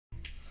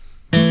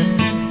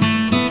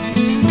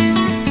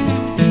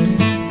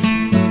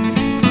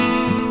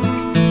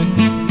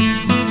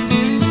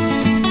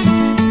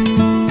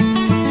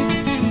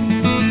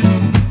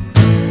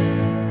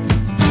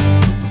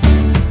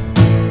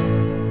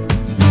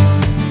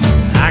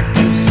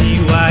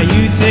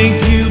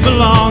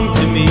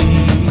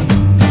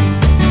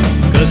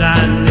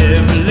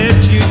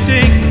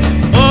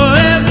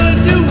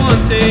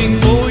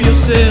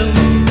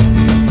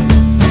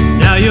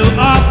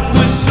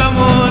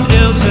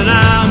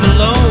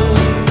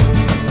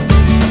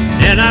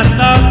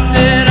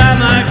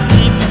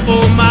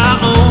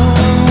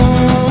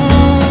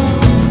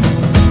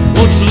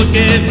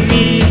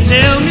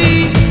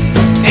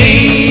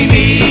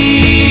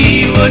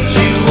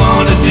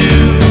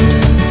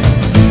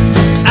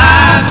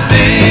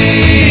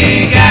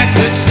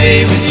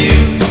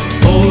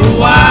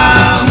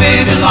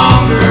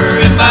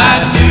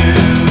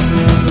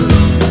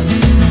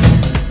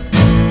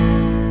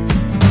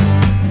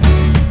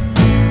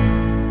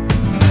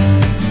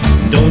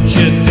Don't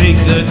you think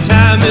the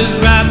time is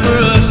right for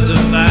us to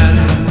find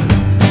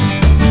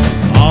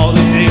all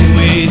the things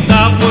we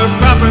thought were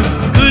proper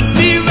could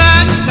be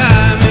right in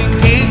time? And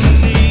can't you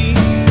see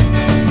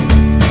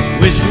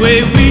which way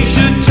we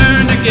should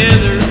turn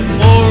together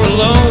or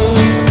alone?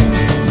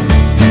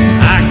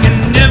 I can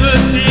never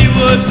see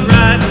what's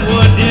right and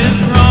what is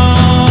wrong.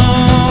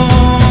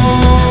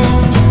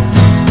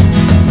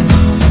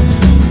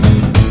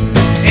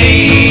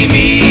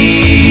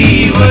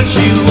 Amy, what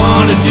you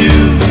wanna do?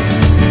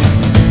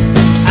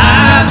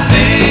 I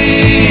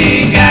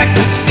think I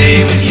could stay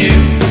with you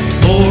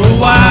for a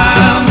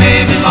while,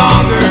 maybe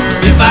longer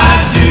if I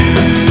do,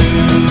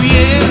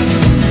 yeah.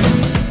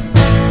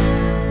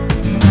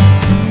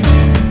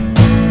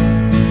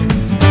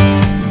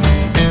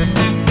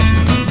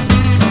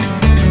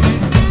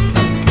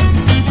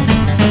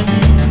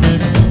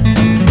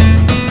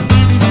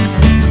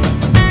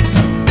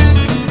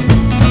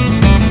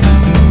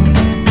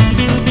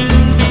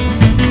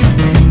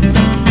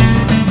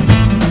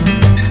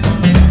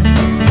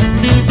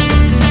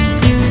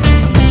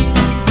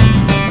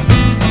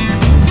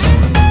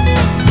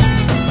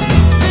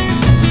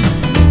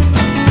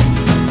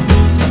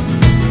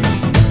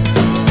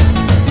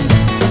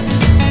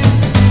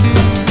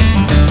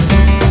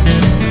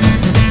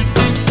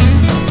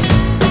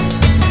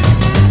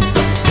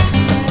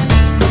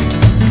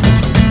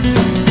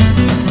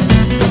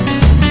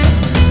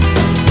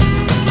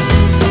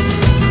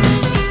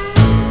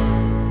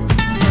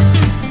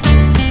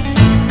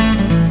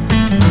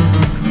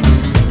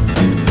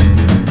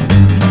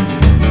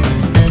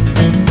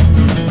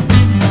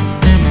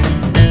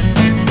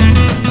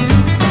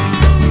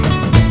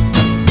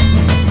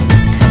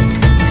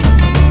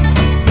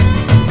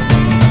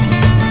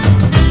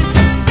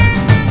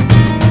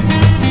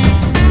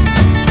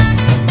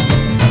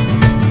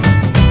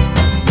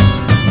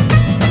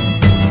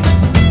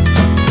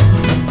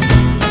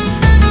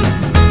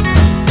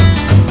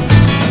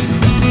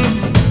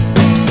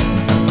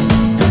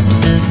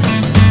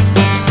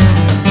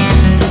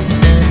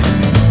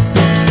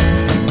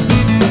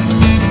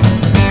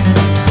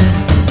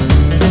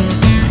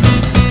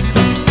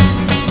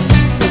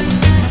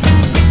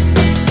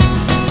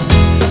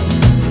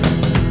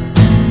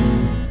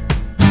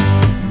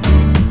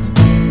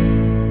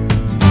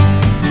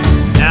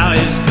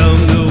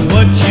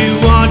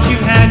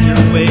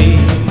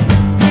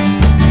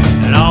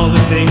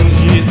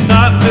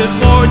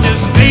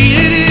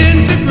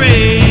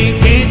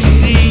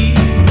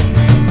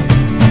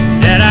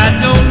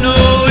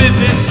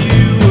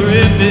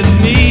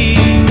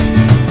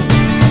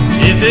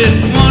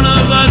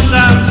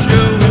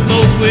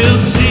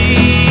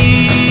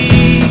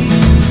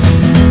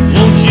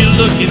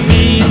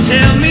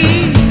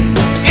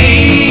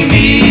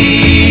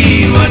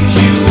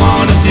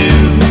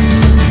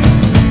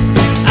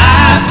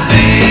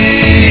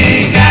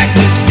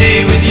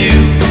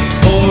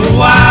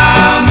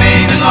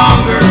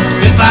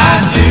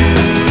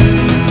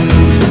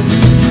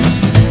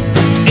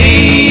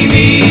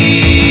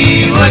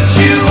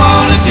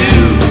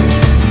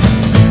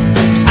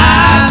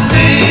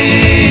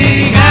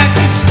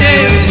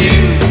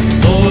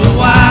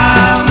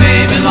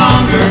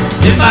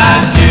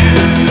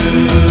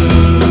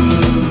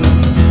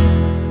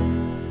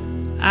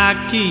 I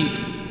keep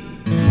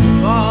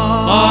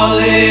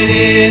falling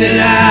in and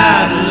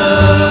out of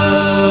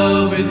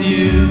love with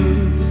you,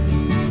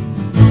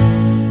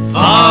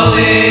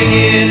 falling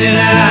in and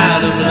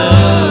out of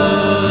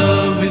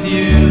love with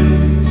you.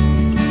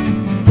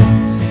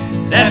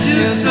 That's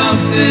just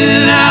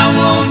something I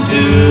won't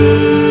do.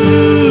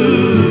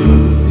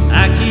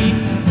 I keep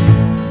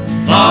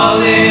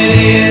falling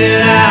in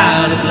and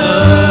out of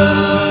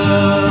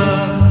love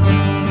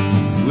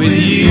with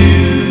you.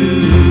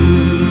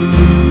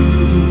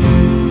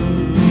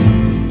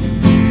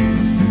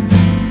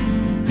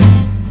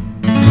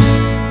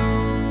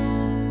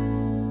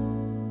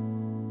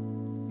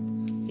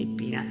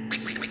 Peanut.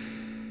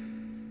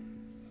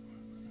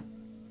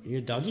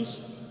 Your doggies?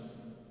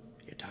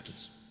 Your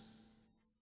doggies.